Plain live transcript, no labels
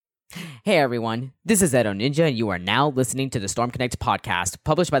Hey everyone, this is Edo Ninja and you are now listening to the Storm Connect podcast,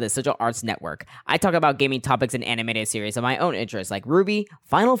 published by the Sigil Arts Network. I talk about gaming topics and animated series of my own interests like RWBY,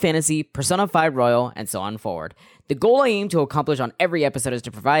 Final Fantasy, Persona 5 Royal, and so on forward. The goal I aim to accomplish on every episode is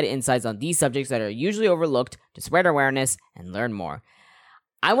to provide insights on these subjects that are usually overlooked, to spread awareness, and learn more.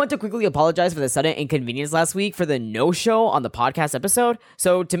 I want to quickly apologize for the sudden inconvenience last week for the no-show on the podcast episode.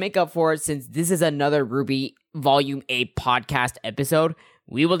 So to make up for it, since this is another RWBY Volume 8 podcast episode,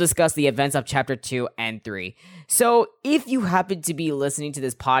 we will discuss the events of Chapter 2 and 3. So if you happen to be listening to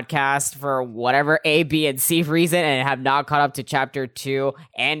this podcast for whatever A, B, and C reason and have not caught up to Chapter 2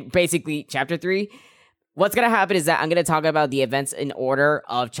 and basically Chapter 3, what's going to happen is that I'm going to talk about the events in order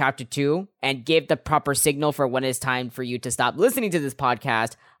of Chapter 2 and give the proper signal for when it's time for you to stop listening to this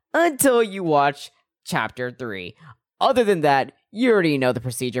podcast until you watch Chapter 3. Other than that, you already know the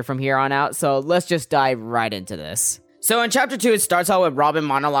procedure from here on out, so let's just dive right into this. So in Chapter 2, it starts out with Robin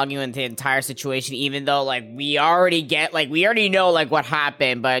monologuing with the entire situation, even though, we already know, what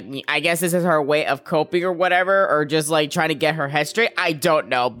happened, but I guess this is her way of coping or whatever, or just, trying to get her head straight. I don't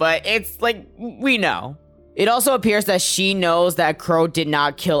know, but it's, we know. It also appears that she knows that Crow did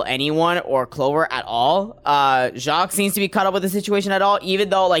not kill anyone or Clover at all. Jacques seems to be caught up with the situation at all, even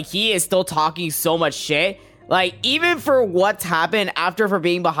though, he is still talking so much shit. Even for what's happened after for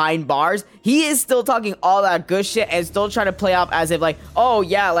being behind bars, he is still talking all that good shit and still trying to play off as if, oh,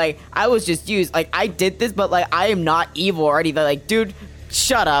 yeah, I was just used. I did this, but, I am not evil or anything. Dude,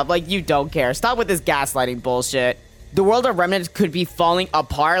 shut up. You don't care. Stop with this gaslighting bullshit. The world of Remnants could be falling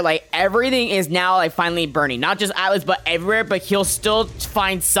apart. Everything is now, finally burning. Not just Atlas, but everywhere, but he'll still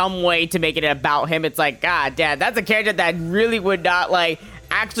find some way to make it about him. It's god damn, that's a character that really would not,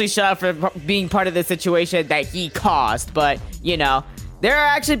 actually shut up for being part of the situation that he caused. But, there are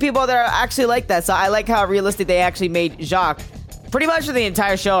actually people that are actually like that. So I like how realistic they actually made Jacques. Pretty much for the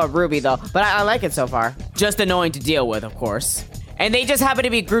entire show of RWBY, though. But I like it so far. Just annoying to deal with, of course. And they just happen to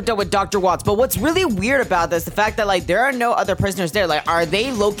be grouped up with Dr. Watts. But what's really weird about this, the fact that, there are no other prisoners there. Are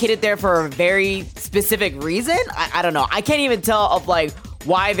they located there for a very specific reason? I don't know. I can't even tell of,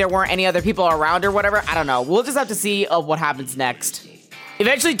 why there weren't any other people around or whatever. I don't know. We'll just have to see of what happens next.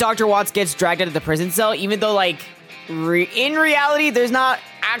 Eventually, Dr. Watts gets dragged out of the prison cell, even though, in reality, there's not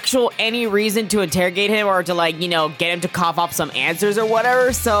any reason to interrogate him or to, get him to cough up some answers or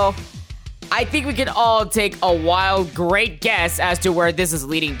whatever. So I think we can all take a wild, great guess as to where this is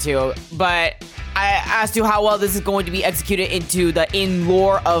leading to. But as to how well this is going to be executed into the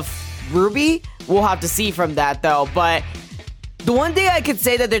lore of RWBY, we'll have to see from that, though. But the one thing I could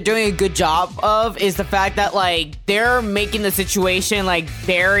say that they're doing a good job of is the fact that, they're making the situation,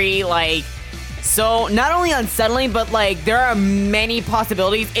 very, so not only unsettling, but, there are many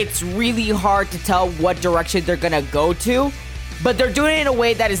possibilities. It's really hard to tell what direction they're gonna go to, but they're doing it in a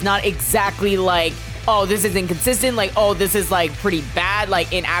way that is not exactly, oh, this is inconsistent, oh, this is, pretty bad,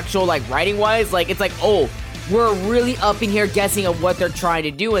 in actual, writing-wise. It's oh, we're really up in here guessing of what they're trying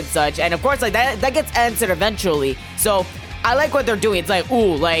to do and such, and of course, that gets answered eventually, so I like what they're doing. It's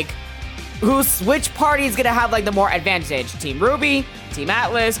ooh, which party is gonna have the more advantage? Team RWBY, Team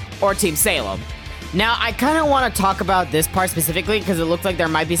Atlas, or Team Salem? Now, I kind of want to talk about this part specifically because it looks like there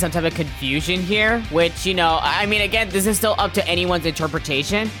might be some type of confusion here, which, again, this is still up to anyone's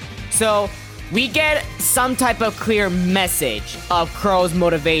interpretation. So we get some type of clear message of Crow's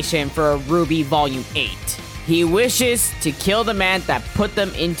motivation for RWBY Volume 8. He wishes to kill the man that put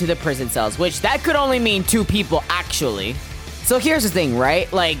them into the prison cells, which that could only mean two people, actually. So here's the thing, right?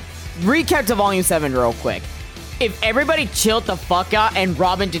 Recap to Volume 7 real quick. If everybody chilled the fuck out and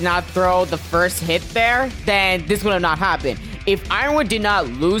Robin did not throw the first hit there, then this would have not happened. If Ironwood did not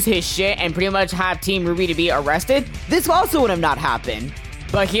lose his shit and pretty much have Team RWBY to be arrested, this also would have not happened.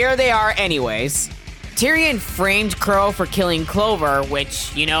 But here they are anyways. Tyrion framed Crow for killing Clover,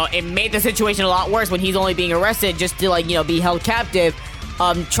 which, it made the situation a lot worse when he's only being arrested just to, be held captive,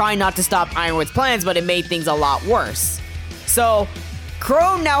 trying not to stop Ironwood's plans, but it made things a lot worse. So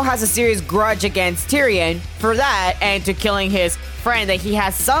Crow now has a serious grudge against Tyrion for that and to killing his friend that he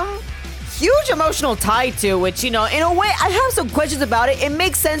has some huge emotional tie to, which, in a way, I have some questions about it. It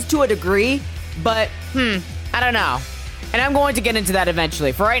makes sense to a degree, but, I don't know. And I'm going to get into that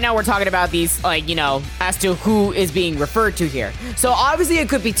eventually. For right now, we're talking about these, as to who is being referred to here. So obviously it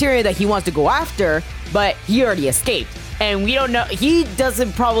could be Tyrion that he wants to go after, but he already escaped. And we don't know, he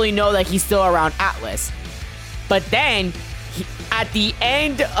doesn't probably know that he's still around Atlas. But then, at the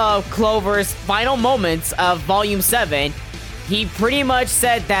end of Clover's final moments of Volume 7, he pretty much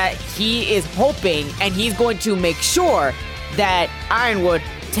said that he is hoping and he's going to make sure that Ironwood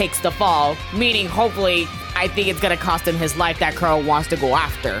takes the fall, meaning hopefully I think it's going to cost him his life that Crow wants to go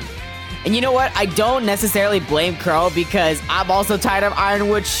after. And you know what? I don't necessarily blame Crow because I'm also tired of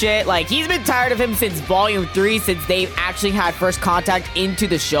Ironwood shit. Like, he's been tired of him since Volume 3, since they've actually had first contact into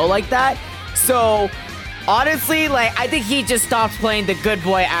the show like that. So, honestly, like, I think he just stopped playing the good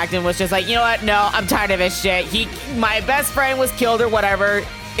boy act and was just like, you know what? No, I'm tired of this shit. My best friend was killed or whatever.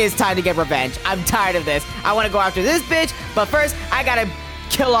 It's time to get revenge. I'm tired of this. I want to go after this bitch, but first, I gotta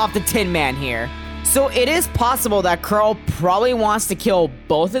kill off the Tin Man here. So it is possible that Crow probably wants to kill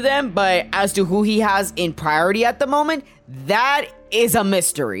both of them, but as to who he has in priority at the moment, that is a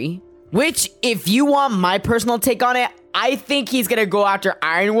mystery. Which, if you want my personal take on it, I think he's gonna go after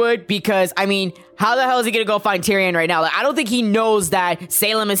Ironwood because, I mean, how the hell is he gonna go find Tyrion right now? Like, I don't think he knows that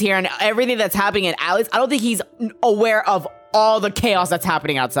Salem is here and everything that's happening in Atlas. I don't think he's aware of all the chaos that's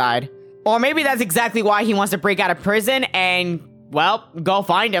happening outside. Or maybe that's exactly why he wants to break out of prison and, well, go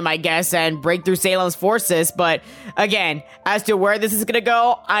find him, I guess, and break through Salem's forces. But again, as to where this is gonna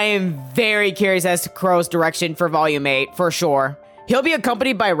go, I am very curious as to Crow's direction for Volume 8, for sure. He'll be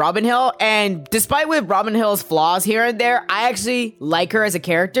accompanied by Robin Hill, and despite with Robin Hill's flaws here and there, I actually like her as a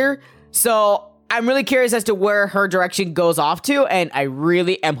character. So I'm really curious as to where her direction goes off to, and I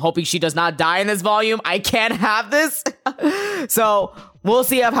really am hoping she does not die in this volume. I can't have this. So we'll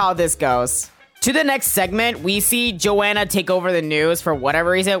see how this goes. To the next segment, we see Joanna take over the news for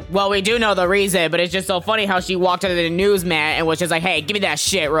whatever reason. Well, we do know the reason, but it's just so funny how she walked into the newsman and was just like, hey, give me that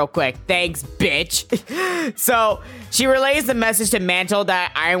shit real quick. Thanks, bitch. So she relays the message to Mantle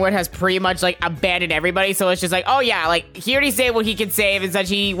that Ironwood has pretty much like abandoned everybody. So it's just like, oh yeah, like he already saved what he can save and such.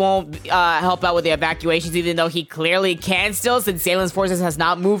 He won't help out with the evacuations, even though he clearly can still, since Salem's forces has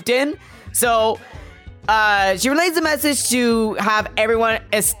not moved in. So she relays the message to have everyone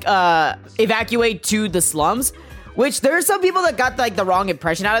evacuate to the slums, which there are some people that got like the wrong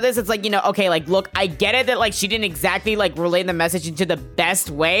impression out of this. It's like, you know, okay, like, look, I get it that like she didn't exactly like relay the message into the best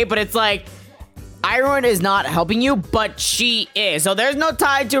way, but it's like Ironwood is not helping you, but she is. So there's no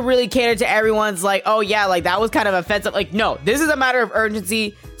time to really cater to everyone's like, oh yeah, like that was kind of offensive. Like, no, this is a matter of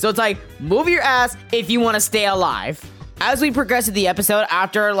urgency. So it's like, move your ass if you want to stay alive. As we progress through the episode,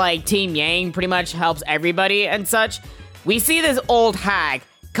 after like Team Yang pretty much helps everybody and such, we see this old hag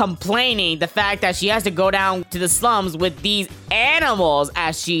complaining the fact that she has to go down to the slums with these animals,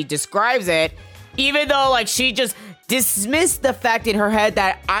 as she describes it, even though like she just dismissed the fact in her head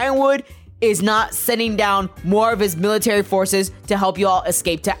that Ironwood is not sending down more of his military forces to help you all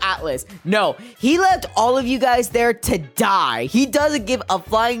escape to Atlas. No, he left all of you guys there to die. He doesn't give a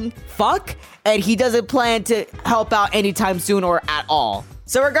flying fuck, and he doesn't plan to help out anytime soon or at all.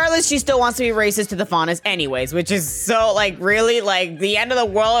 So regardless, she still wants to be racist to the Faunus anyways, which is so, like, really, like, the end of the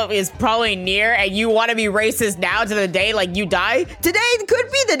world is probably near, and you want to be racist now to the day, like, you die? Today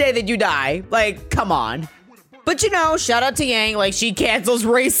could be the day that you die. Like, come on. But, you know, shout out to Yang, like, she cancels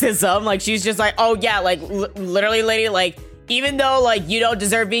racism. Like, she's just like, oh, yeah, like, literally, lady, like, even though, like, you don't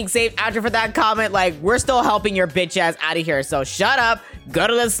deserve being saved after for that comment, like, we're still helping your bitch ass out of here. So shut up, go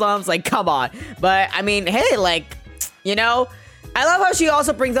to the slums, like, come on. But, I mean, hey, like, you know, I love how she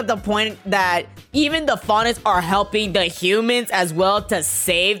also brings up the point that even the Faunus are helping the humans as well to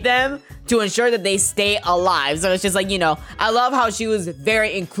save them, to ensure that they stay alive. So it's just like, you know, I love how she was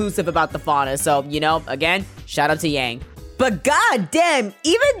very inclusive about the Faunus. So, you know, again, shout out to Yang. But goddamn,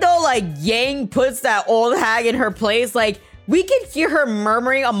 even though like Yang puts that old hag in her place, like we can hear her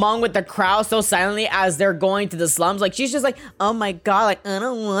murmuring among with the crowd so silently as they're going to the slums. Like she's just like, oh my god, like I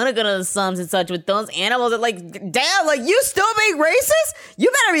don't want to go to the slums and such with those animals. And like, damn, like you still being racist?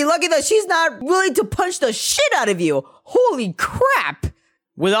 You better be lucky that she's not willing to punch the shit out of you. Holy crap.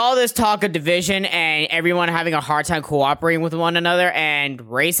 With all this talk of division and everyone having a hard time cooperating with one another and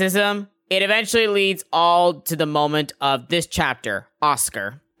racism, it eventually leads all to the moment of this chapter,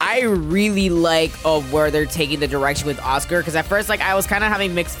 Oscar. I really like where they're taking the direction with Oscar, because at first, like, I was kind of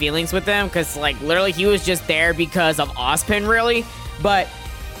having mixed feelings with him, because, like, literally he was just there because of Ozpin, really, but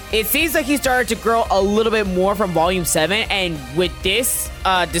it seems like he started to grow a little bit more from Volume 7, and with this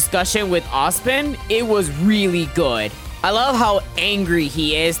discussion with Ozpin, it was really good. I love how angry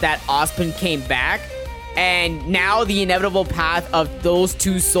he is that Ozpin came back, and now the inevitable path of those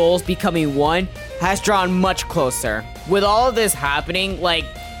two souls becoming one has drawn much closer. With all of this happening, like,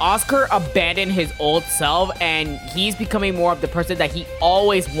 Oscar abandoned his old self, and he's becoming more of the person that he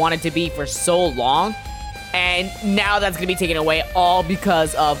always wanted to be for so long, and now that's gonna be taken away all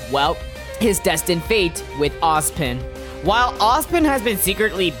because of, well, his destined fate with Ozpin. While Ozpin has been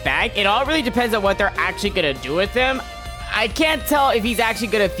secretly back, it all really depends on what they're actually gonna do with him. I can't tell if he's actually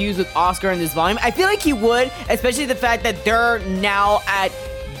gonna fuse with Oscar in this volume. I feel like he would, especially the fact that they're now at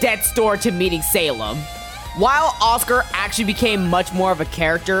death's door to meeting Salem. while Oscar actually became much more of a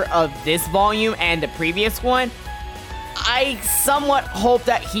character of this volume and the previous one, I somewhat hope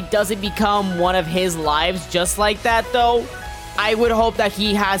that he doesn't become one of his lives just like that, though. I would hope that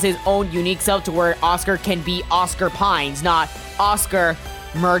he has his own unique self to where Oscar can be Oscar Pines, not Oscar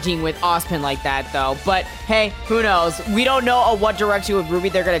merging with Ozpin like that, though. But hey, who knows? We don't know what direction with Ruby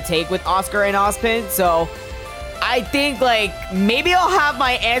they're gonna take with Oscar and Ozpin, so I think, like, maybe I'll have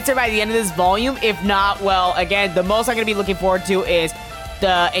my answer by the end of this volume. If not, well, again, the most I'm gonna be looking forward to is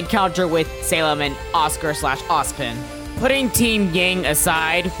the encounter with Salem and Oscar/Ozpin. Putting Team Yang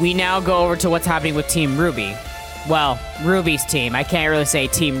aside, we now go over to what's happening with Team Ruby. Well, Ruby's team. I can't really say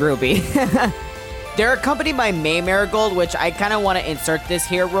Team Ruby. They're accompanied by May Marigold, which I kind of want to insert this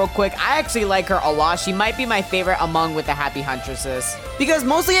here real quick. I actually like her a lot. She might be my favorite among with the Happy Huntresses. Because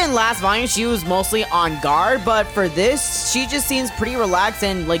mostly in last volume, she was mostly on guard, but for this, she just seems pretty relaxed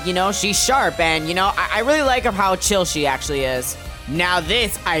and, like, you know, she's sharp. And, you know, I really like how chill she actually is. Now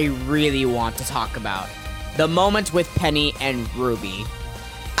this, I really want to talk about. The moment with Penny and Ruby.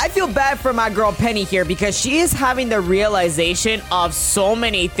 I feel bad for my girl Penny here because she is having the realization of so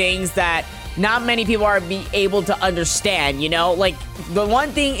many things that not many people are able to understand, you know? Like, the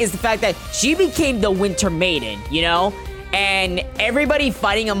one thing is the fact that she became the Winter Maiden, you know? And everybody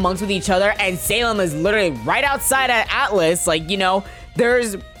fighting amongst with each other, and Salem is literally right outside at Atlas. Like, you know,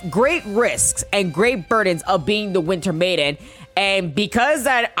 there's great risks and great burdens of being the Winter Maiden. And because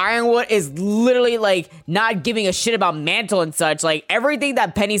that Ironwood is literally, like, not giving a shit about Mantle and such, like, everything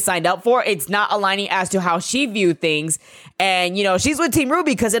that Penny signed up for, it's not aligning as to how she viewed things. And, you know, she's with Team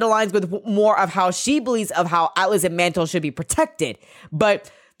Ruby because it aligns with more of how she believes of how Atlas and Mantle should be protected.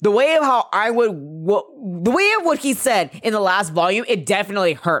 But the way of how Ironwood, the way of what he said in the last volume, it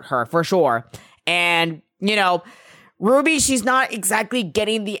definitely hurt her, for sure. And, you know, Ruby, she's not exactly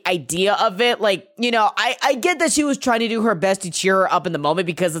getting the idea of it. Like, you know, I get that she was trying to do her best to cheer her up in the moment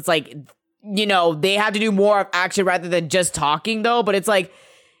because it's like, you know, they have to do more of action rather than just talking, though. But it's like,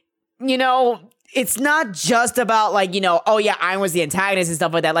 you know, it's not just about, like, you know, oh yeah, Iron was the antagonist and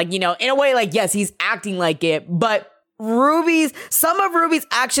stuff like that. Like, you know, in a way, like, yes, he's acting like it, but some of Ruby's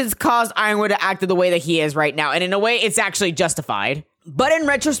actions caused Ironwood to act the way that he is right now. And in a way, it's actually justified. But in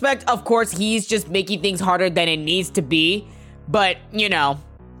retrospect, of course, he's just making things harder than it needs to be. But, you know,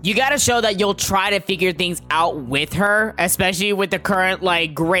 you gotta show that you'll try to figure things out with her, especially with the current,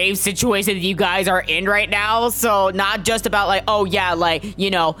 like, grave situation that you guys are in right now. So not just about, like, oh yeah, like,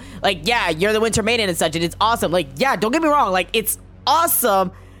 you know, like, yeah, you're the Winter Maiden and such, and it's awesome. Like, yeah, don't get me wrong, like, it's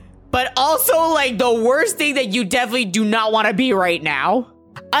awesome, but also, like, the worst thing that you definitely do not want to be right now.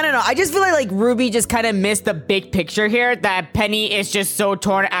 I don't know, I just feel like Ruby just kind of missed the big picture here, that Penny is just so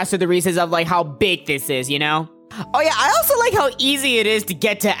torn as to the reasons of, like, how big this is, you know? Oh yeah, I also like how easy it is to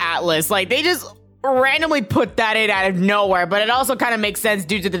get to Atlas. Like, they just randomly put that in out of nowhere, but it also kind of makes sense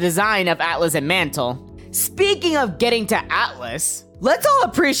due to the design of Atlas and Mantle. Speaking of getting to Atlas, let's all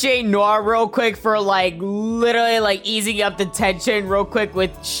appreciate Nora real quick for, like, literally, like, easing up the tension real quick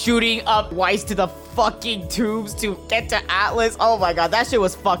with shooting up Weiss to the fucking tubes to get to Atlas. Oh my god, that shit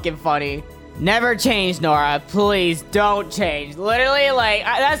was fucking funny. Never change, Nora. Please don't change. Literally, like,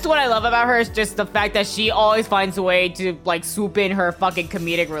 that's what I love about her, is just the fact that she always finds a way to, like, swoop in her fucking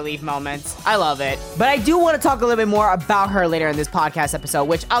comedic relief moments. I love it. But I do want to talk a little bit more about her later in this podcast episode,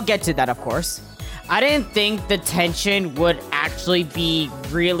 which I'll get to that, of course. I didn't think the tension would actually be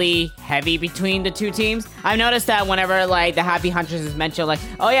really heavy between the two teams. I've noticed that whenever, like, the Happy Huntress is mentioned, like,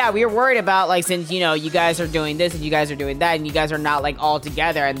 oh yeah, we were worried about, like, since, you know, you guys are doing this and you guys are doing that and you guys are not, like, all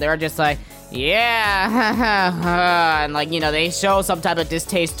together, and they're just like, yeah, and, like, you know, they show some type of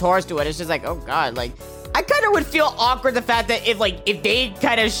distaste towards to it. It's just like, oh god, like, I kind of would feel awkward the fact that if they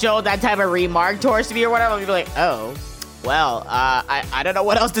kind of showed that type of remark towards me or whatever, I'd be like, oh, well, I don't know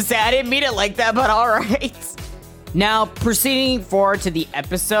what else to say. I didn't mean it like that, but all right. Now, proceeding forward to the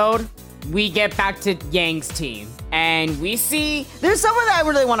episode, we get back to Yang's team, and we see there's someone that I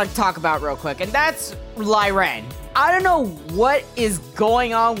really want to talk about real quick, and that's Lai Ren. I don't know what is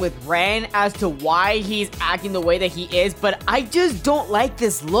going on with Ren as to why he's acting the way that he is, but I just don't like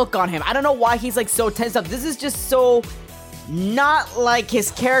this look on him. I don't know why he's, like, so tense up. This is just so not like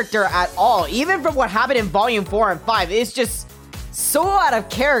his character at all. Even from what happened in volume 4 and 5, it's just so out of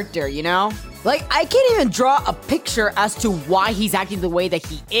character, you know? Like, I can't even draw a picture as to why he's acting the way that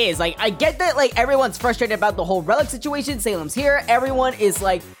he is. Like, I get that, like, everyone's frustrated about the whole Relic situation. Salem's here. Everyone is,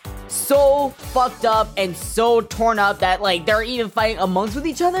 like, so fucked up and so torn up that, like, they're even fighting amongst with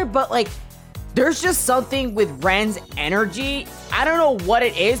each other. But, like, there's just something with Ren's energy. I don't know what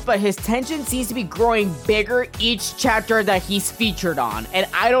it is, but his tension seems to be growing bigger each chapter that he's featured on, and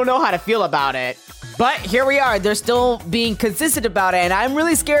I don't know how to feel about it. But here we are, they're still being consistent about it, and I'm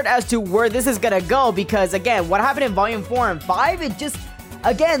really scared as to where this is gonna go because, again, what happened in Volume 4 and 5, it just,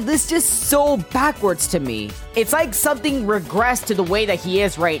 again, this just so backwards to me. It's like something regressed to the way that he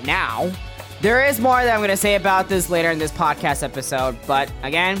is right now. There is more that I'm gonna say about this later in this podcast episode, but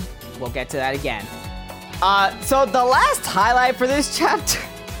again, we'll get to that again. So the last highlight for this chapter...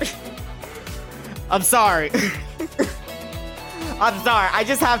 I'm sorry. I'm sorry. I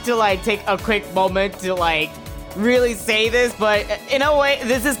just have to, like, take a quick moment to, like, really say this. But in a way,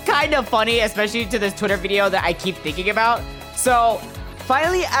 this is kind of funny, especially to this Twitter video that I keep thinking about. So,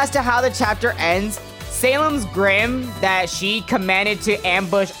 finally, as to how the chapter ends, Salem's Grimm, that she commanded to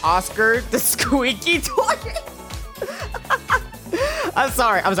ambush Oscar, the squeaky toy. I'm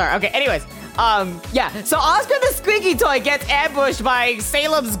sorry. Okay, anyways. Yeah, so Oscar the Squeaky Toy gets ambushed by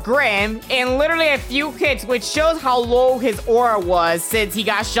Salem's Grimm in literally a few hits, which shows how low his aura was since he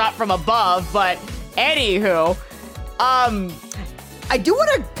got shot from above, but anywho, I do want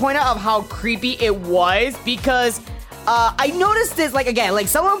to point out of how creepy it was because, I noticed this, like, again, like,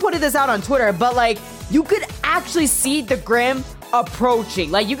 someone put this out on Twitter, but, like, you could actually see the Grimm approaching.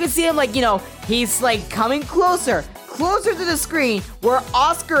 Like, you can see him, like, you know, he's, like, coming closer to the screen where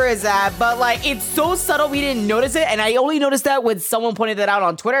Oscar is at, but like it's so subtle we didn't notice it, and I only noticed that when someone pointed that out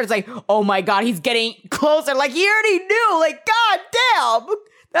on Twitter. It's like, oh my god, he's getting closer, like he already knew, like god damn,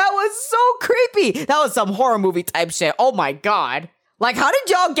 that was so creepy. That was some horror movie type shit. Oh my god, like how did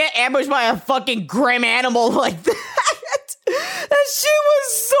y'all get ambushed by a fucking Grimm animal like that? That shit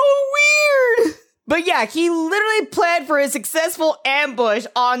was so weird. But yeah, he literally planned for a successful ambush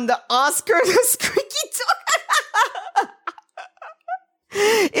on the Oscar the Squeaky Toy.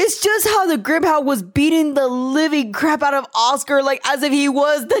 It's just how the Grimhound was beating the living crap out of Oscar, like as if he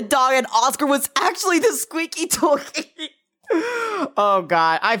was the dog and Oscar was actually the squeaky toy. Oh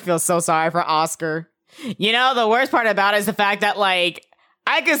god, I feel so sorry for Oscar. You know, the worst part about it is the fact that, like,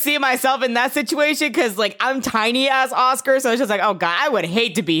 I could see myself in that situation because, like, I'm tiny as Oscar, so it's just like, oh god, I would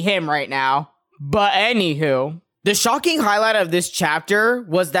hate to be him right now. But anywho, the shocking highlight of this chapter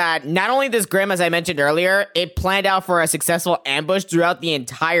was that not only this Grimm, as I mentioned earlier, it planned out for a successful ambush throughout the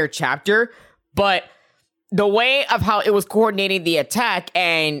entire chapter, but the way of how it was coordinating the attack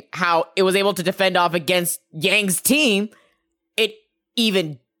and how it was able to defend off against Yang's team, it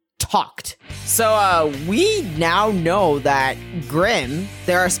even talked. So we now know that Grimm,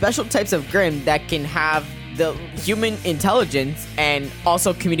 there are special types of Grimm that can have the human intelligence and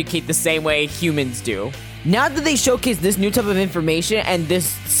also communicate the same way humans do. Now that they showcase this new type of information and this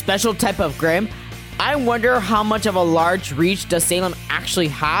special type of Grimm, I wonder how much of a large reach does Salem actually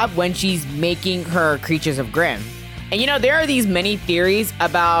have when she's making her creatures of Grimm. And you know, there are these many theories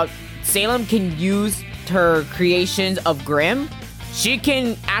about Salem can use her creations of Grimm. She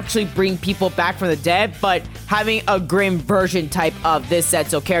can actually bring people back from the dead, but having a Grimm version type of this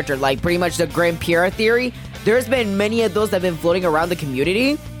Setsu character, like pretty much the Grimm Pura theory, there's been many of those that have been floating around the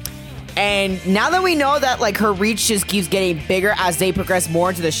community. And now that we know that, like, her reach just keeps getting bigger as they progress more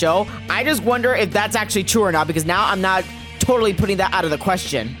into the show, I just wonder if that's actually true or not, because now I'm not totally putting that out of the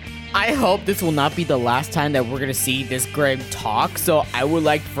question. I hope this will not be the last time that we're gonna see this Grimm talk, so I would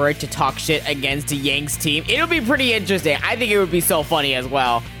like for it to talk shit against Yang's team. It'll be pretty interesting. I think it would be so funny as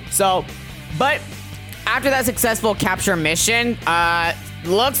well. So, but after that successful capture mission,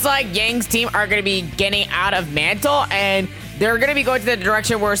 looks like Yang's team are gonna be getting out of Mantle, and they're gonna be going to the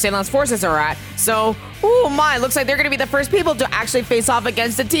direction where Salem's forces are at. So, oh my, looks like they're gonna be the first people to actually face off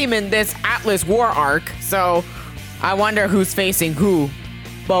against the team in this Atlas War arc. So, I wonder who's facing who.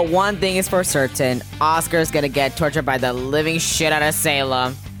 But one thing is for certain, Oscar's gonna get tortured by the living shit out of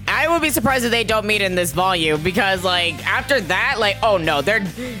Salem. I would be surprised if they don't meet in this volume, because, like, after that, like, oh no,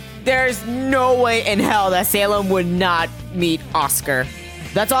 there's no way in hell that Salem would not meet Oscar.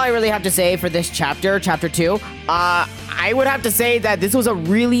 That's all I really have to say for this chapter, chapter 2. I would have to say that this was a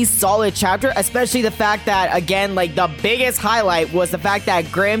really solid chapter, especially the fact that, again, like, the biggest highlight was the fact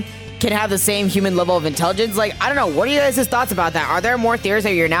that Grimm can have the same human level of intelligence. Like, I don't know, what are you guys' thoughts about that? Are there more theories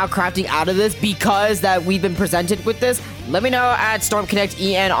that you're now crafting out of this because that we've been presented with this? Let me know at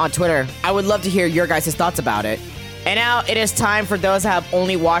StormConnectEN on Twitter. I would love to hear your guys' thoughts about it. And now it is time for those that have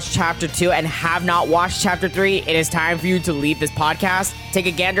only watched chapter 2 and have not watched chapter 3. It is time for you to leave this podcast. Take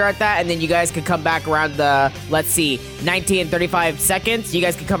a gander at that, and then you guys can come back around the, let's see, 19 and 35 seconds. You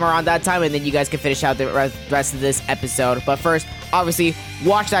guys can come around that time, and then you guys can finish out the rest of this episode. But first, obviously,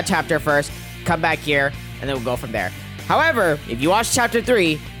 watch that chapter first, come back here, and then we'll go from there. However, if you watch chapter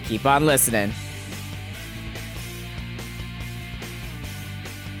 3, keep on listening.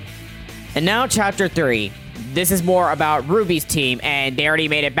 And now chapter 3. this is more about Ruby's team, and they already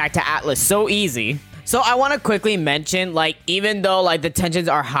made it back to Atlas so easy. So I want to quickly mention, like, even though, like, the tensions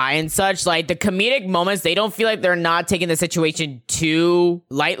are high and such, like, the comedic moments, they don't feel like they're not taking the situation too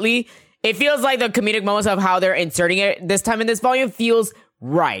lightly. It feels like the comedic moments of how they're inserting it this time in this volume feels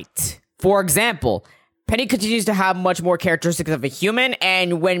right. For example, Penny continues to have much more characteristics of a human,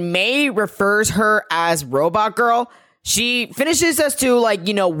 and when May refers her as Robot Girl, she finishes as to, like,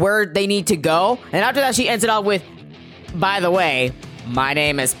 you know, where they need to go, and after that she ends it off with, by the way, my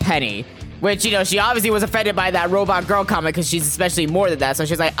name is Penny. Which, you know, she obviously was offended by that Robot Girl comment because she's especially more than that. So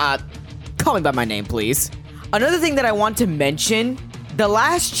she's like, call me by my name, please. Another thing that I want to mention, the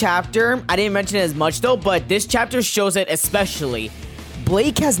last chapter, I didn't mention it as much though, but this chapter shows it especially.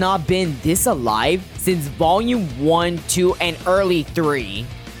 Blake has not been this alive since volume 1, 2, and early 3.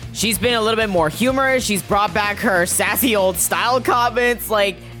 She's been a little bit more humorous. She's brought back her sassy old style comments.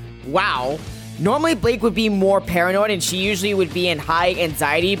 Like, wow. Normally, Blake would be more paranoid and she usually would be in high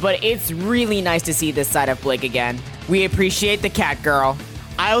anxiety, but it's really nice to see this side of Blake again. We appreciate the cat girl.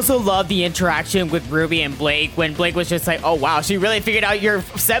 I also love the interaction with Ruby and Blake when Blake was just like, oh wow, she really figured out your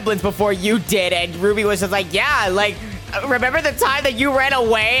semblance before you did, and Ruby was just like, yeah, like, remember the time that you ran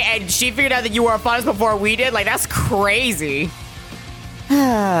away and she figured out that you were Faunus before we did? Like, that's crazy.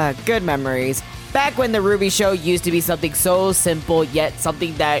 Good memories. Back when the Ruby show used to be something so simple, yet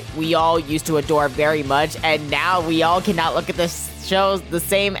something that we all used to adore very much, and now we all cannot look at the shows the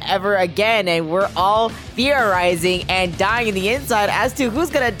same ever again, and we're all theorizing and dying in the inside as to who's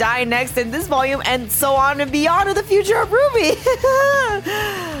gonna die next in this volume, and so on and beyond of the future of Ruby.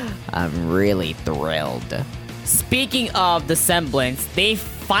 I'm really thrilled. Speaking of the semblance, they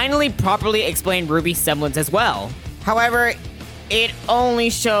finally properly explained Ruby's semblance as well. However, it only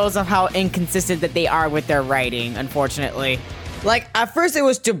shows of how inconsistent that they are with their writing, unfortunately. Like, at first it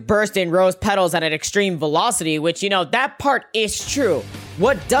was to burst in rose petals at an extreme velocity, which, you know, that part is true.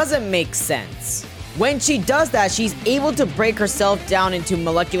 What doesn't make sense? When she does that, she's able to break herself down into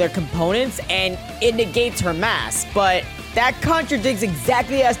molecular components, and it negates her mass, but that contradicts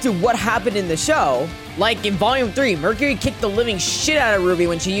exactly as to what happened in the show. Like in Volume 3, Mercury kicked the living shit out of Ruby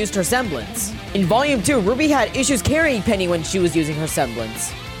when she used her semblance. In Volume 2, Ruby had issues carrying Penny when she was using her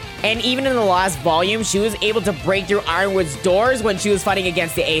semblance. And even in the last volume, she was able to break through Ironwood's doors when she was fighting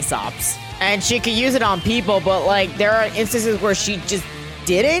against the Aesops. And she could use it on people, but like, there are instances where she just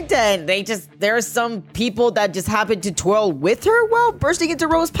didn't, and there are some people that just happened to twirl with her while bursting into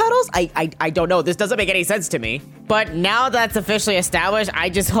rose petals. I don't know. This doesn't make any sense to me. But now that's officially established, I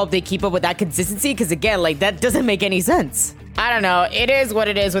just hope they keep up with that consistency, because again, like, that doesn't make any sense. I don't know. It is what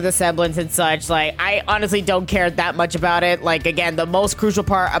it is with the semblance and such. Like, I honestly don't care that much about it. Like, again, the most crucial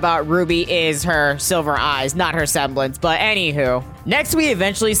part about Ruby is her silver eyes, not her semblance. But anywho, next we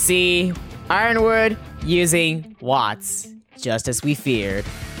eventually see Ironwood using Watts, just as we feared.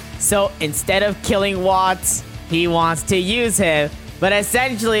 So instead of killing Watts, he wants to use him. But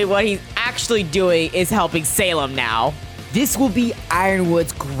essentially what he's actually doing is helping Salem now. This will be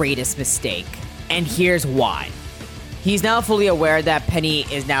Ironwood's greatest mistake. And here's why. He's now fully aware that Penny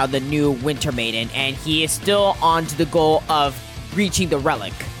is now the new Winter Maiden, and he is still on to the goal of reaching the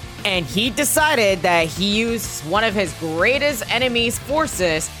relic. And he decided that he used one of his greatest enemy's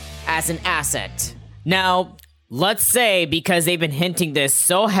forces as an asset. Now, let's say, because they've been hinting this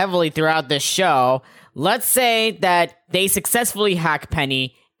so heavily throughout this show, let's say that they successfully hack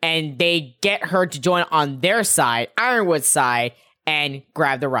Penny and they get her to join on their side, Ironwood's side, and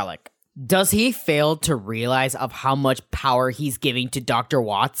grab the relic. Does he fail to realize of how much power he's giving to Dr.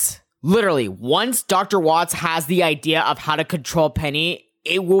 Watts? Literally, once Dr. Watts has the idea of how to control Penny,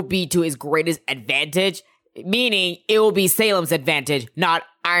 it will be to his greatest advantage, meaning it will be Salem's advantage, not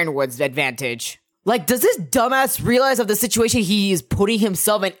Ironwood's advantage. Like, does this dumbass realize of the situation he is putting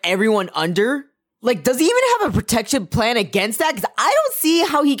himself and everyone under? Like, does he even have a protection plan against that? Because I don't see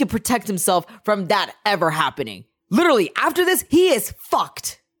how he can protect himself from that ever happening. Literally, after this, he is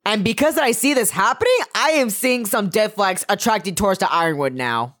fucked. And because I see this happening, I am seeing some death flags attracting towards to Ironwood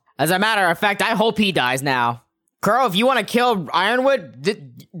now. As a matter of fact, I hope he dies now. Carl, if you want to kill Ironwood,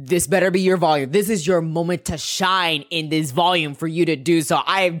 this better be your volume. This is your moment to shine in this volume for you to do so.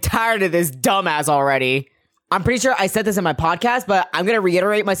 I am tired of this dumbass already. I'm pretty sure I said this in my podcast, but I'm going to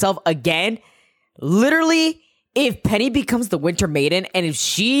reiterate myself again. Literally, if Penny becomes the Winter Maiden, and if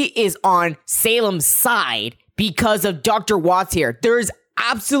she is on Salem's side because of Dr. Watts here, there's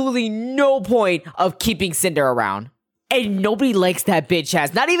absolutely no point of keeping Cinder around. And nobody likes that bitch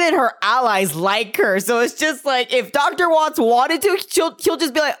ass. Not even her allies like her. So it's just like, if Dr. Watts wanted to, she'll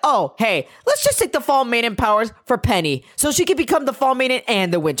just be like, oh, hey, let's just take the Fall Maiden powers for Penny so she can become the Fall Maiden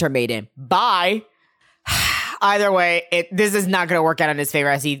and the Winter Maiden. Bye. Either way, this is not going to work out in his favor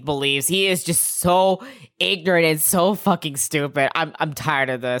as he believes. He is just so ignorant and so fucking stupid. I'm tired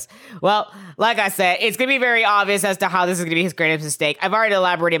of this. Well, like I said, it's going to be very obvious as to how this is going to be his greatest mistake. I've already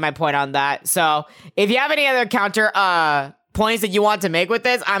elaborated my point on that. So if you have any other counter points that you want to make with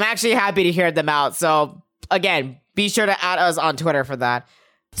this, I'm actually happy to hear them out. So again, be sure to add us on Twitter for that.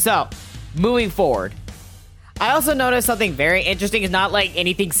 So moving forward, I also noticed something very interesting. It's not like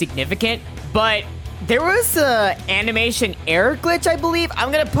anything significant, but there was an animation error glitch, I believe.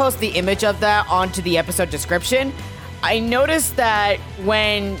 I'm going to post the image of that onto the episode description. I noticed that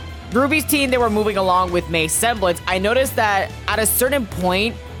when Ruby's team, they were moving along with May's semblance, I noticed that at a certain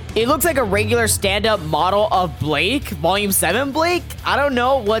point, it looks like a regular stand-up model of Blake, Volume 7 Blake. I don't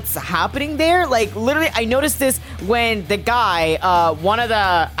know what's happening there. Like, literally, I noticed this when the guy, one of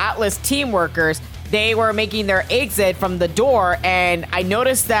the Atlas team workers, they were making their exit from the door, and I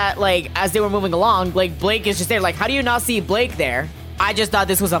noticed that, like, as they were moving along, like, Blake is just there. Like, how do you not see Blake there? I just thought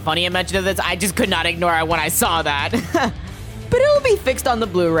this was a funny mention of this. I just could not ignore it when I saw that. But it'll be fixed on the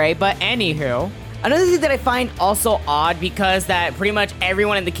Blu-ray. But anywho, another thing that I find also odd, because that pretty much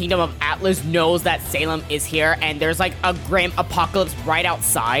everyone in the Kingdom of Atlas knows that Salem is here, and there's, like, a grim apocalypse right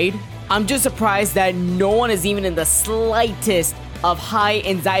outside. I'm just surprised that no one is even in the slightest of high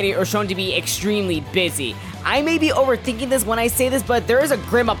anxiety or shown to be extremely busy. I may be overthinking this when I say this, but there is a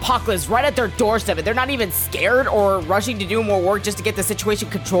grim apocalypse right at their doorstep, and they're not even scared or rushing to do more work just to get the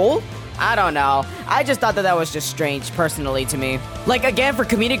situation controlled? I don't know. I just thought that was just strange, personally, to me. Like, again, for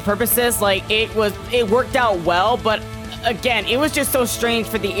comedic purposes, like, it worked out well, but again, it was just so strange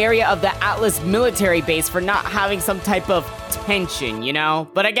for the area of the Atlas military base for not having some type of tension, you know?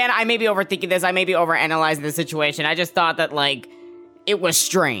 But again, I may be overthinking this. I may be overanalyzing the situation. I just thought that, like, it was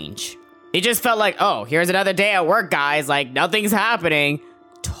strange. It just felt like, oh, here's another day at work, guys. Like, nothing's happening.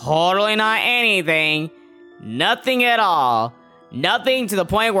 Totally not anything. Nothing at all. Nothing to the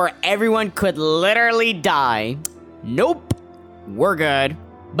point where everyone could literally die. Nope. We're good.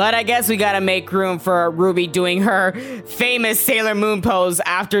 But I guess we gotta make room for Ruby doing her famous Sailor Moon pose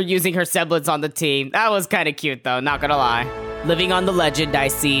after using her semblance on the team. That was kind of cute, though, not gonna lie. Living on the legend, I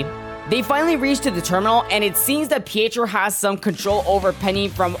see. They finally reached to the terminal, and it seems that Pietro has some control over Penny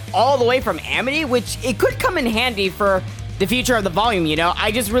from all the way from Amity, which it could come in handy for the future of the volume, you know?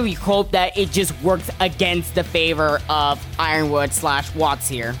 I just really hope that it just works against the favor of Ironwood / Watts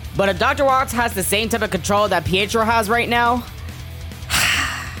here. But if Dr. Watts has the same type of control that Pietro has right now,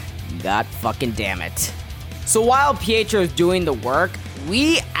 God fucking damn it. So while Pietro is doing the work,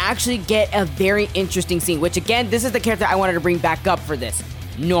 we actually get a very interesting scene, which again, this is the character I wanted to bring back up for this.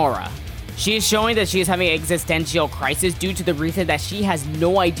 Nora. She is showing that she is having an existential crisis due to the reason that she has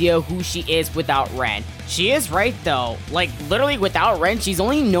no idea who she is without Ren. She is right though, like literally without Ren, she's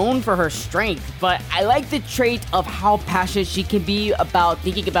only known for her strength, but I like the trait of how passionate she can be about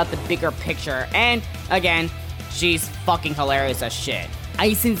thinking about the bigger picture, and again, she's fucking hilarious as shit.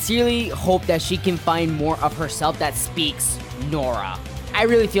 I sincerely hope that she can find more of herself that speaks Nora. I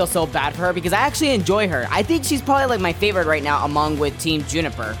really feel so bad for her because I actually enjoy her. I think she's probably like my favorite right now among with Team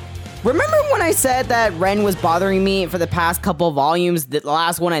Juniper. Remember when I said that Ren was bothering me for the past couple volumes, the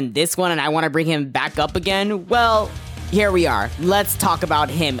last one and this one, and I want to bring him back up again? Well, here we are. Let's talk about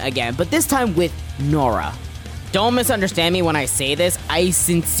him again, but this time with Nora. Don't misunderstand me when I say this. I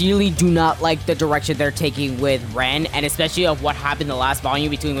sincerely do not like the direction they're taking with Ren, and especially of what happened the last volume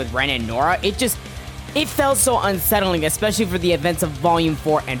between with Ren and Nora. It felt so unsettling, especially for the events of volume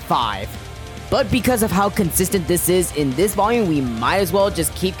 4 and 5. But because of how consistent this is in this volume, we might as well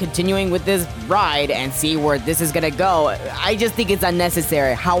just keep continuing with this ride and see where this is gonna go. I just think it's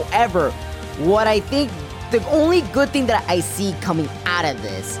unnecessary. However, what I think, the only good thing that I see coming out of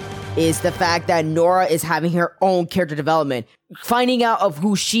this is the fact that Nora is having her own character development, finding out of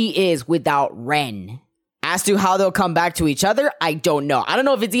who she is without Ren. As to how they'll come back to each other, I don't know. I don't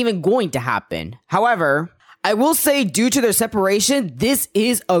know if it's even going to happen. However, I will say due to their separation, this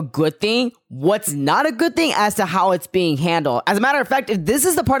is a good thing. What's not a good thing as to how it's being handled. As a matter of fact, if this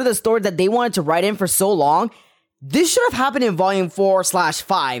is the part of the story that they wanted to write in for so long, this should have happened in volume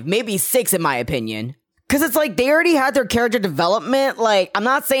 4/5, maybe 6 in my opinion. Cause it's like, they already had their character development. Like, I'm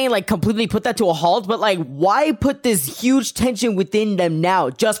not saying like completely put that to a halt, but like, why put this huge tension within them now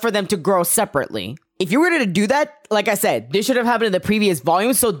just for them to grow separately? If you were to do that, like I said, this should have happened in the previous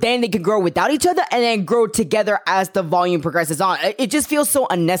volume, so then they can grow without each other and then grow together as the volume progresses on. It just feels so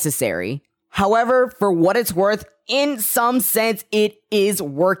unnecessary. However, for what it's worth, in some sense, it is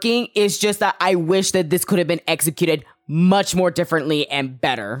working. It's just that I wish that this could have been executed much more differently and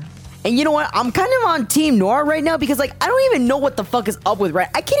better. And you know what? I'm kind of on Team Nora right now because, like, I don't even know what the fuck is up with Ren.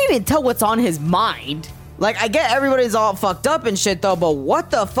 I can't even tell what's on his mind. Like, I get everybody's all fucked up and shit, though, but what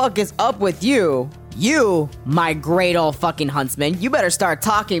the fuck is up with you? You, my great old fucking huntsman, you better start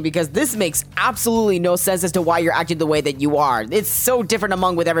talking because this makes absolutely no sense as to why you're acting the way that you are. It's so different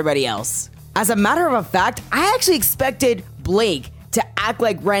among with everybody else. As a matter of fact, I actually expected Blake to act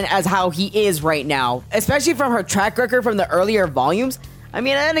like Ren as how he is right now, especially from her track record from the earlier volumes. I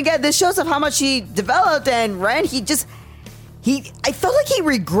mean, and again, this shows of how much he developed, and Ren, I felt like he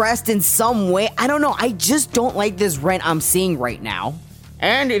regressed in some way. I don't know, I just don't like this Ren I'm seeing right now.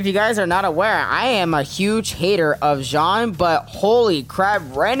 And if you guys are not aware, I am a huge hater of Jean, but holy crap,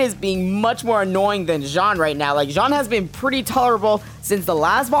 Ren is being much more annoying than Jean right now. Like, Jean has been pretty tolerable since the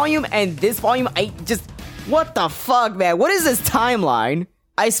last volume, and this volume, what the fuck, man? What is this timeline?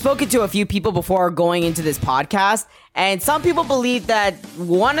 I've spoken to a few people before going into this podcast, and some people believe that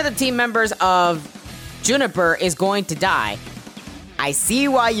one of the team members of Juniper is going to die. I see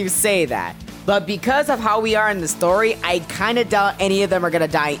why you say that, but because of how we are in the story, I kind of doubt any of them are going to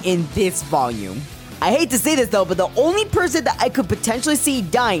die in this volume. I hate to say this though, but the only person that I could potentially see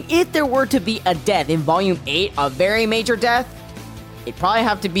dying if there were to be a death in volume 8, a very major death, it'd probably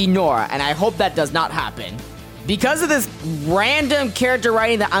have to be Nora, and I hope that does not happen. Because of this random character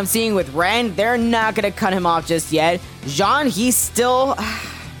writing that I'm seeing with Ren, they're not gonna cut him off just yet. Jean, he still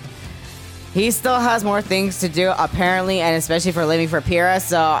has more things to do, apparently, and especially for living for Pyrrha,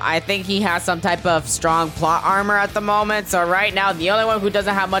 so I think he has some type of strong plot armor at the moment. So right now, the only one who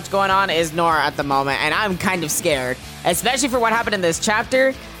doesn't have much going on is Nora at the moment, and I'm kind of scared. Especially for what happened in this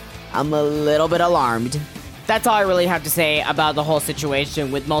chapter, I'm a little bit alarmed. That's all I really have to say about the whole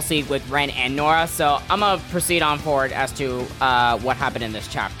situation, mostly with Ren and Nora, so I'm gonna proceed on forward as to what happened in this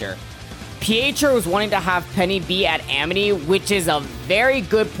chapter. Pietro was wanting to have Penny be at Amity, which is a very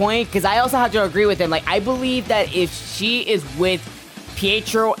good point, because I also have to agree with him. Like, I believe that if she is with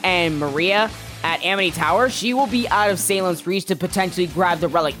Pietro and Maria at Amity Tower, she will be out of Salem's reach to potentially grab the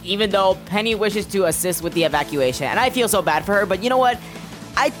relic, even though Penny wishes to assist with the evacuation. And I feel so bad for her, but you know what?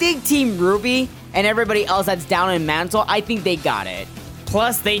 I think Team Ruby and everybody else that's down in Mantle, I think they got it.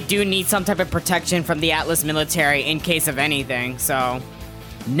 Plus, they do need some type of protection from the Atlas military in case of anything, so...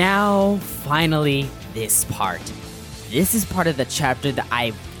 Now, finally, this part. This is part of the chapter that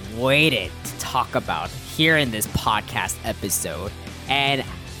I waited to talk about here in this podcast episode. And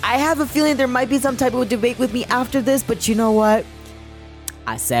I have a feeling there might be some type of debate with me after this, but you know what?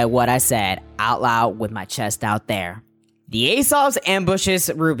 I said what I said out loud with my chest out there. The Aesop's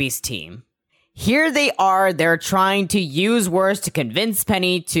ambushes Ruby's team. Here they are, they're trying to use words to convince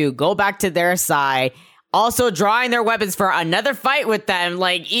Penny to go back to their side, also drawing their weapons for another fight with them,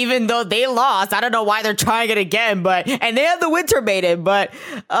 like, even though they lost, I don't know why they're trying it again, and they have the Winter Maiden, but,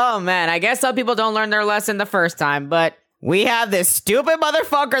 oh man, I guess some people don't learn their lesson the first time, but we have this stupid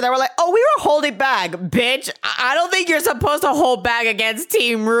motherfucker that we're like, oh, we were holding back, bitch. I don't think you're supposed to hold back against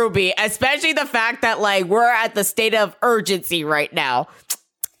Team Ruby, especially the fact that, like, we're at the state of urgency right now.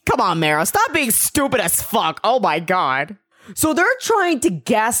 Come on, Mero, stop being stupid as fuck. Oh my god. So they're trying to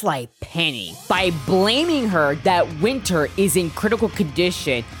gaslight Penny by blaming her that Winter is in critical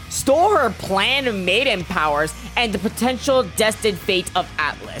condition, stole her planned maiden powers, and the potential destined fate of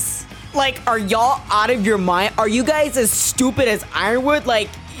Atlas. Like, are y'all out of your mind? Are you guys as stupid as Ironwood? Like,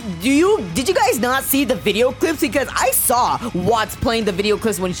 did you guys not see the video clips? Because I saw Watts playing the video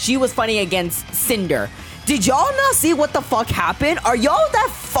clips when she was fighting against Cinder. Did y'all not see what the fuck happened? Are y'all that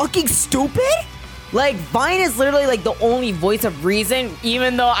fucking stupid? Like, Vine is literally, like, the only voice of reason,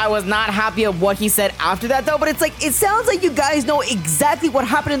 even though I was not happy of what he said after that, though. But it's like, it sounds like you guys know exactly what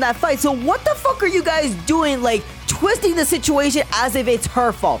happened in that fight. So what the fuck are you guys doing, like, twisting the situation as if it's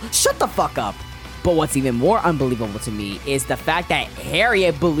her fault? Shut the fuck up. But what's even more unbelievable to me is the fact that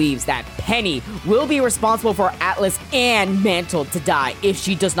Harriet believes that Penny will be responsible for Atlas and Mantle to die if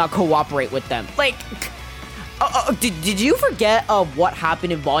she does not cooperate with them. Like... did you forget of what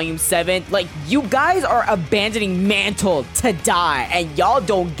happened in Volume 7? Like, you guys are abandoning Mantle to die, and y'all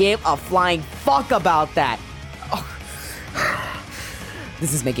don't give a flying fuck about that. Oh.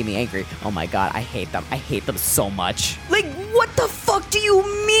 This is making me angry. Oh my god, I hate them. I hate them so much. Like, what the fuck do you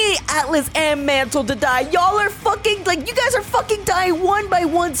mean Atlas and Mantle to die? Y'all are fucking, like, you guys are fucking dying one by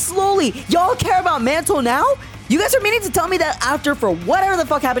one slowly. Y'all care about Mantle now? You guys are meaning to tell me that after for whatever the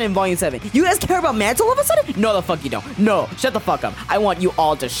fuck happened in Volume 7, you guys care about Mantle all of a sudden? No, the fuck you don't. No, shut the fuck up. I want you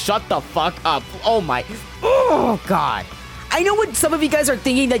all to shut the fuck up. Oh god. I know what some of you guys are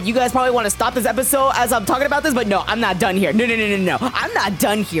thinking, that you guys probably want to stop this episode as I'm talking about this, but no, I'm not done here. No. I'm not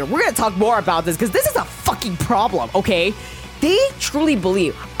done here. We're gonna talk more about this because this is a fucking problem, okay? they truly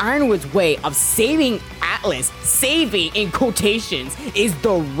believe Ironwood's way of saving Atlas, saving in quotations, is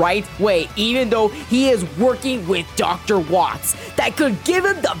the right way, even though he is working with Dr. Watts. That could give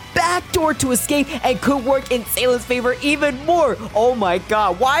him the back door to escape and could work in Salem's favor even more. Oh my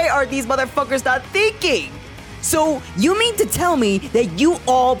god, why are these motherfuckers not thinking? So, you mean to tell me that you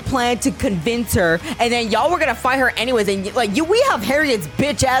all plan to convince her, and then y'all were gonna fight her anyways, and we have Harriet's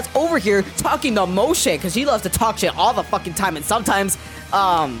bitch ass over here talking the most shit, because she loves to talk shit all the fucking time, and sometimes,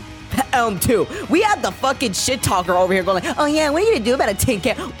 Elm too. We have the fucking shit talker over here going like, oh yeah, what are you gonna do about a tin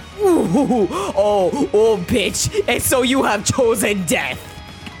can? Ooh, oh, bitch, and so you have chosen death.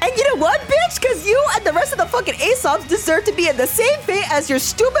 And you know what, bitch? Because you and the rest of the fucking Aesops deserve to be in the same fate as your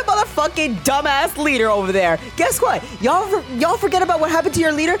stupid motherfucking dumbass leader over there. Guess what? Y'all forget about what happened to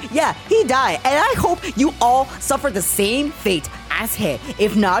your leader? Yeah, he died. And I hope you all suffer the same fate as him.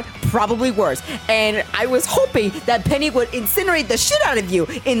 If not, probably worse. And I was hoping that Penny would incinerate the shit out of you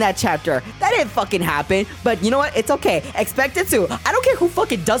in that chapter. That didn't fucking happen. But you know what? It's okay. Expect it to. I don't care who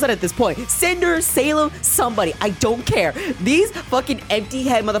fucking does it at this point. Cinder, Salem, somebody. I don't care. These fucking empty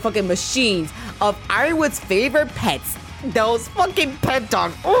head motherfucking machines of Ironwood's favorite pets. Those fucking pet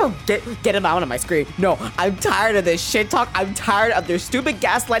dogs. Oh, get them out of my screen. No, I'm tired of this shit talk. I'm tired of their stupid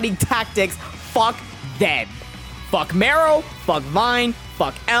gaslighting tactics. Fuck them. Fuck Marrow, fuck Vine,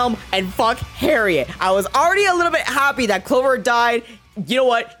 fuck Elm, and fuck Harriet. I was already a little bit happy that Clover died. You know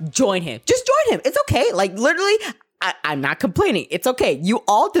what? Join him. Just join him. It's okay. Like, literally, I'm not complaining. It's okay. You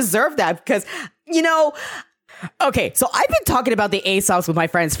all deserve that because, you know... Okay, so I've been talking about the Aesops with my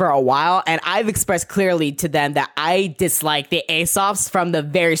friends for a while, and I've expressed clearly to them that I dislike the Aesops from the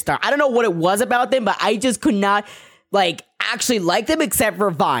very start. I don't know what it was about them, but I just could not... actually like them except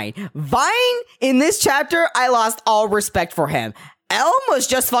for Vine. Vine, in this chapter, I lost all respect for him. Elm was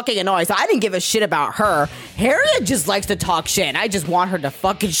just fucking annoying, so I didn't give a shit about her. Harriet just likes to talk shit, and I just want her to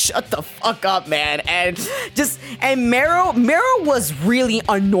fucking shut the fuck up, man. And Marrow was really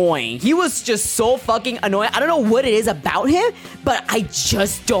annoying. He was just so fucking annoying. I don't know what it is about him, but I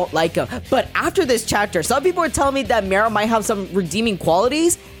just don't like him. But after this chapter, some people are telling me that Marrow might have some redeeming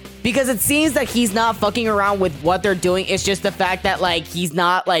qualities, because it seems that he's not fucking around with what they're doing. It's just the fact that, he's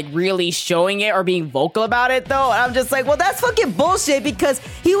not, really showing it or being vocal about it, though. And I'm just like, well, that's fucking bullshit, because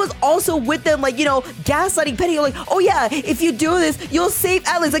he was also with them, gaslighting Penny. Oh, yeah, if you do this, you'll save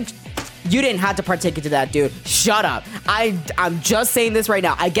Atlas. You didn't have to partake into that, dude. Shut up. I'm just saying this right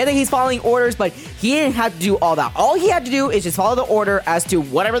now. I get that he's following orders, but he didn't have to do all that. All he had to do is just follow the order as to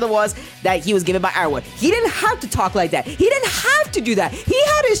whatever there was that he was given by Ironwood. He didn't have to talk like that. He didn't have to do that. He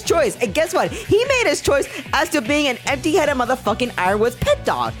had his choice. And guess what? He made his choice as to being an empty-headed motherfucking Ironwood's pet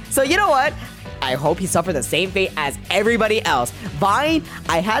dog. So you know what? I hope he suffered the same fate as everybody else. Vine,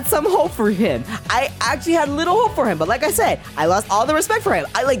 I had some hope for him. I actually had little hope for him, but like I said, I lost all the respect for him.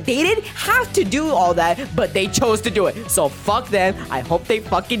 They didn't have to do all that, but they chose to do it. So fuck them. I hope they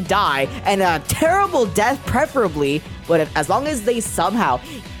fucking die, and a terrible death preferably, but as long as they somehow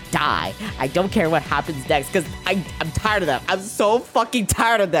die, I don't care what happens next, because I'm tired of them. I'm so fucking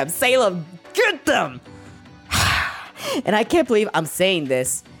tired of them. Salem, get them! And I can't believe I'm saying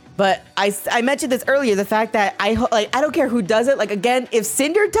this, but I mentioned this earlier, the fact that I don't care who does it. Again, if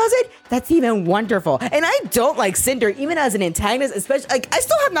Cinder does it, that's even wonderful. And I don't like Cinder, even as an antagonist, especially, I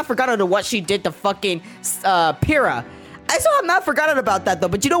still have not forgotten what she did to fucking Pyrrha. I still have not forgotten about that, though.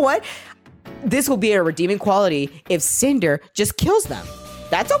 But you know what? This will be a redeeming quality if Cinder just kills them.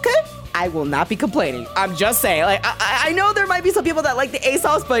 That's okay. I will not be complaining. I'm just saying, I know there might be some people that like the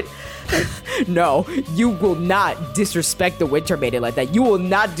Aesops, but no, you will not disrespect the Winter Maiden like that. You will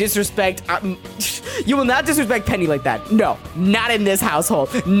not disrespect, Penny like that. No, not in this household,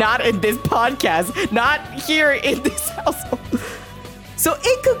 not in this podcast, not here in this household. So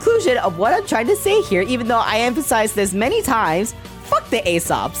in conclusion of what I'm trying to say here, even though I emphasized this many times, fuck the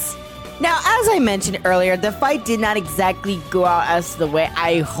Aesops. Now, as I mentioned earlier, the fight did not exactly go out as the way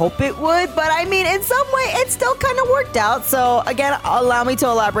I hope it would, but I mean, in some way, it still kind of worked out. So again, allow me to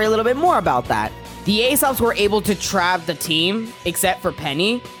elaborate a little bit more about that. The Aesops were able to trap the team, except for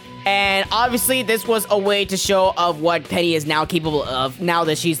Penny. And obviously, this was a way to show of what Penny is now capable of now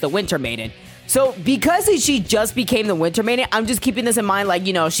that she's the Winter Maiden. So because she just became the Winter Maiden, I'm just keeping this in mind,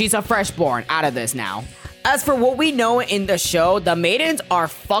 she's a freshborn out of this now. As for what we know in the show, the Maidens are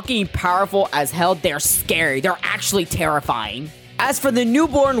fucking powerful as hell. They're scary. They're actually terrifying. As for the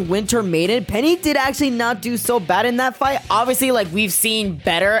newborn Winter Maiden, Penny did actually not do so bad in that fight. Obviously, we've seen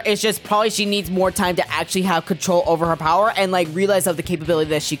better. It's just probably she needs more time to actually have control over her power and, realize of the capability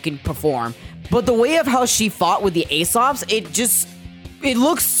that she can perform. But the way of how she fought with the Aesops, it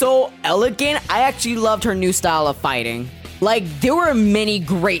looks so elegant. I actually loved her new style of fighting. Like, there were many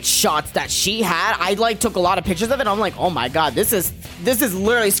great shots that she had. I, like, took a lot of pictures of it. I'm like, oh my god, this is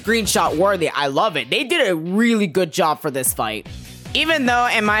literally screenshot worthy. I love it. They did a really good job for this fight. Even though,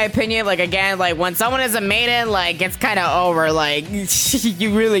 in my opinion, like, again, like, when someone is a maiden, like, it's kind of over. Like,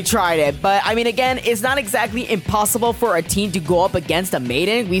 you really tried it. But, I mean, again, it's not exactly impossible for a team to go up against a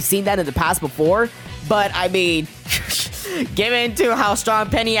maiden. We've seen that in the past before. But, I mean, given to how strong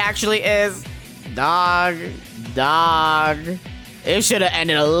Penny actually is, dog, it should have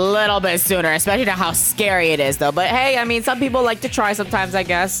ended a little bit sooner, especially to how scary it is, though. But, hey, I mean, some people like to try sometimes, I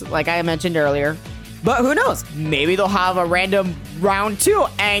guess, like I mentioned earlier. But who knows? Maybe they'll have a random round 2,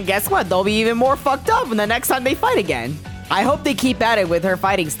 and guess what? They'll be even more fucked up when the next time they fight again. I hope they keep at it with her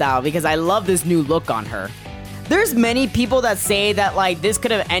fighting style, because I love this new look on her. There's many people that say that, like, this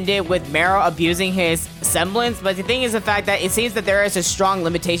could have ended with Marrow abusing his semblance, but the thing is the fact that it seems that there is a strong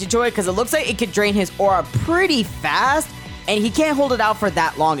limitation to it, because it looks like it could drain his aura pretty fast, and he can't hold it out for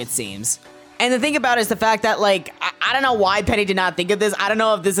that long, it seems. And the thing about it is the fact that, like, I don't know why Penny did not think of this. I don't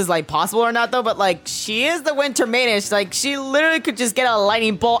know if this is, like, possible or not, though, but, like, she is the Winter Maiden. Like, she literally could just get a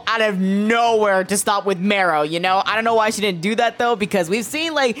lightning bolt out of nowhere to stop with Marrow, you know? I don't know why she didn't do that, though, because we've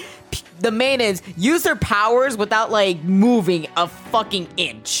seen, like, the maidens use their powers without, like, moving a fucking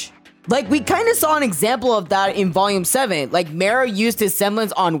inch. Like, we kind of saw an example of that in Volume 7. Like, Marrow used his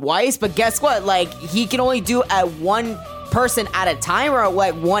semblance on Weiss, but guess what? Like, he can only do at one person at a time, or at,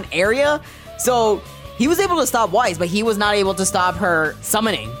 like, one area. So, he was able to stop Weiss, but he was not able to stop her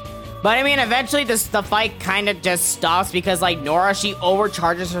summoning. But, I mean, eventually the fight kind of just stops because, like, Nora, she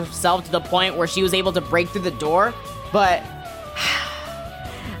overcharges herself to the point where she was able to break through the door. But,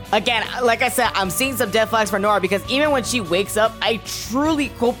 again, like I said, I'm seeing some death flags for Nora because even when she wakes up, I truly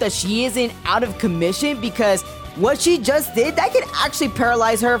hope that she isn't out of commission, because what she just did, that could actually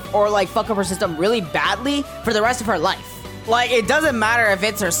paralyze her or, like, fuck up her system really badly for the rest of her life. Like, it doesn't matter if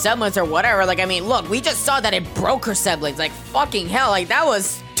it's her semblance or whatever. Like, I mean, look, we just saw that it broke her semblance. Like, fucking hell, like, that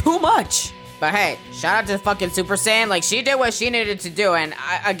was too much. But hey, shout out to fucking Super Saiyan. Like, she did what she needed to do. And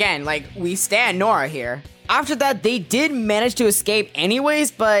again, like, we stand Nora here. After that, they did manage to escape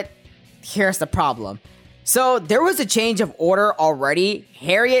anyways, but here's the problem. So, there was a change of order already.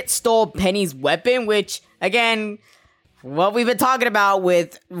 Harriet stole Penny's weapon, which, again, what we've been talking about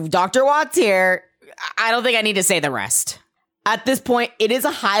with Dr. Watts here, I don't think I need to say the rest. At this point, it is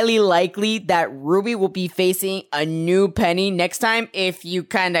highly likely that Ruby will be facing a new Penny next time, if you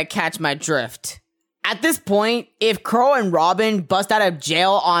kind of catch my drift. At this point, if Crow and Robin bust out of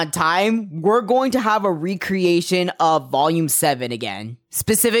jail on time, we're going to have a recreation of Volume 7 again.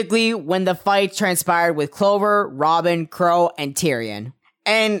 Specifically, when the fight transpired with Clover, Robin, Crow, and Tyrion.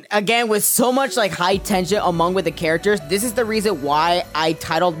 And again, with so much like high tension among with the characters, this is the reason why I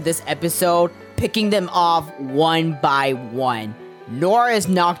titled this episode Picking Them Off One by One. Nora is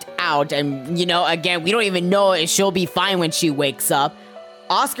knocked out, and, you know, again, we don't even know if she'll be fine when she wakes up.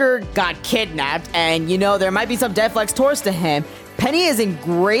 Oscar got kidnapped, and, you know, there might be some death flags towards to him. Penny is in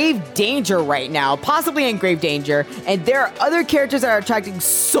grave danger right now, possibly in grave danger, and there are other characters that are attracting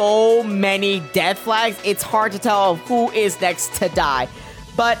so many death flags, it's hard to tell who is next to die.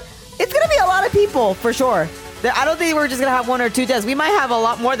 But it's gonna be a lot of people, for sure. I don't think we're just gonna have 1 or 2 deaths. We might have a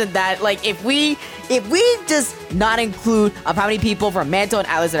lot more than that. Like, if we just not include of how many people from Manto and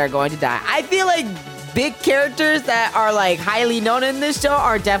Alice that are going to die, I feel like big characters that are, like, highly known in this show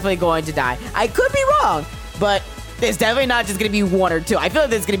are definitely going to die. I could be wrong, but it's definitely not just gonna be 1 or 2. I feel like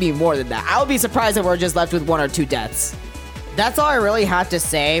there's gonna be more than that. I would be surprised if we're just left with 1 or 2 deaths. That's all I really have to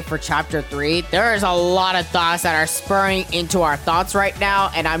say for Chapter 3. There is a lot of thoughts that are spurring into our thoughts right now,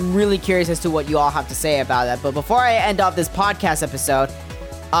 and I'm really curious as to what you all have to say about that. But before I end off this podcast episode,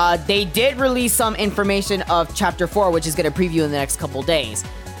 they did release some information of Chapter 4, which is going to preview in the next couple days.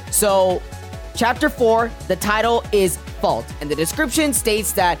 So, Chapter 4, the title is Fault, and the description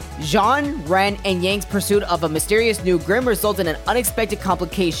states that Jean, Ren, and Yang's pursuit of a mysterious new Grimm results in unexpected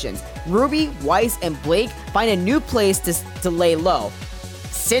complications. Ruby, Weiss, and Blake find a new place to lay low.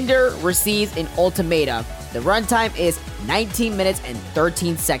 Cinder receives an ultimatum. The runtime is 19 minutes and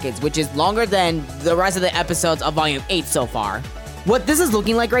 13 seconds, which is longer than the rest of the episodes of Volume 8 so far. What this is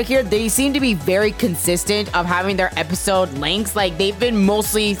looking like right here, they seem to be very consistent of having their episode lengths. Like, they've been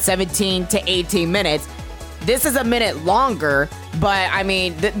mostly 17 to 18 minutes. This is a minute longer, but I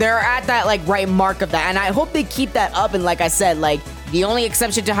mean, they're at that, like, right mark of that, and I hope they keep that up. And like I said, like, the only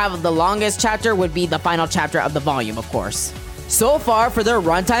exception to have the longest chapter would be the final chapter of the volume, of course. So far, for their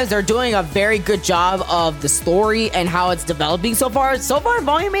runtimes, they're doing a very good job of the story and how it's developing so far. So far,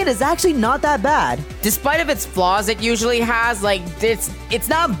 Volume 8 is actually not that bad. Despite of its flaws it usually has, like, it's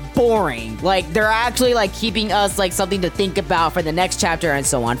not boring. Like, they're actually, like, keeping us, like, something to think about for the next chapter and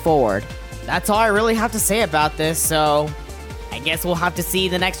so on forward. That's all I really have to say about this, so I guess we'll have to see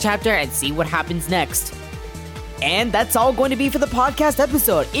the next chapter and see what happens next. And that's all going to be for the podcast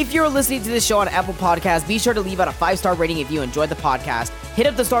episode. If you're listening to this show on Apple Podcasts, be sure to leave out a 5-star rating if you enjoyed the podcast. Hit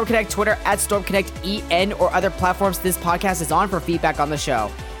up the Storm Connect Twitter at StormConnectEN or other platforms this podcast is on for feedback on the show.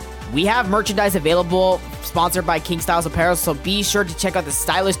 We have merchandise available, sponsored by King Styles Apparel, so be sure to check out the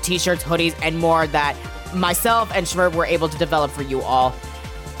stylish t-shirts, hoodies, and more that myself and Shmerv were able to develop for you all.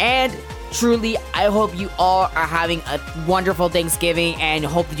 And truly, I hope you all are having a wonderful Thanksgiving and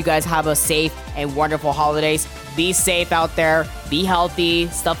hope that you guys have a safe and wonderful holidays. Be safe out there, be healthy,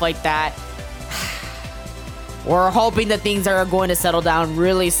 stuff like that. We're hoping that things are going to settle down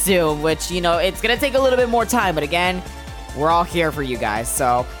really soon, which, you know, it's going to take a little bit more time, but again, we're all here for you guys.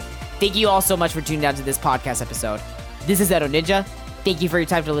 So thank you all so much for tuning down to this podcast episode. This is Edo Ninja. Thank you for your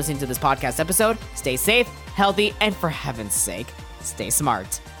time for listening to this podcast episode. Stay safe, healthy, and for heaven's sake, stay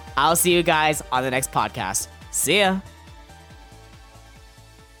smart. I'll see you guys on the next podcast. See ya.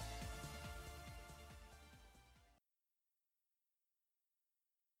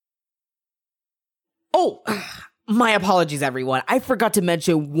 Oh, my apologies, everyone. I forgot to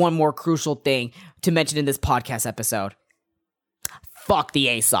mention one more crucial thing to mention in this podcast episode. Fuck the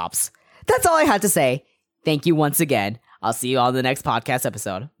Aesops. That's all I had to say. Thank you once again. I'll see you on the next podcast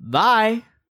episode. Bye.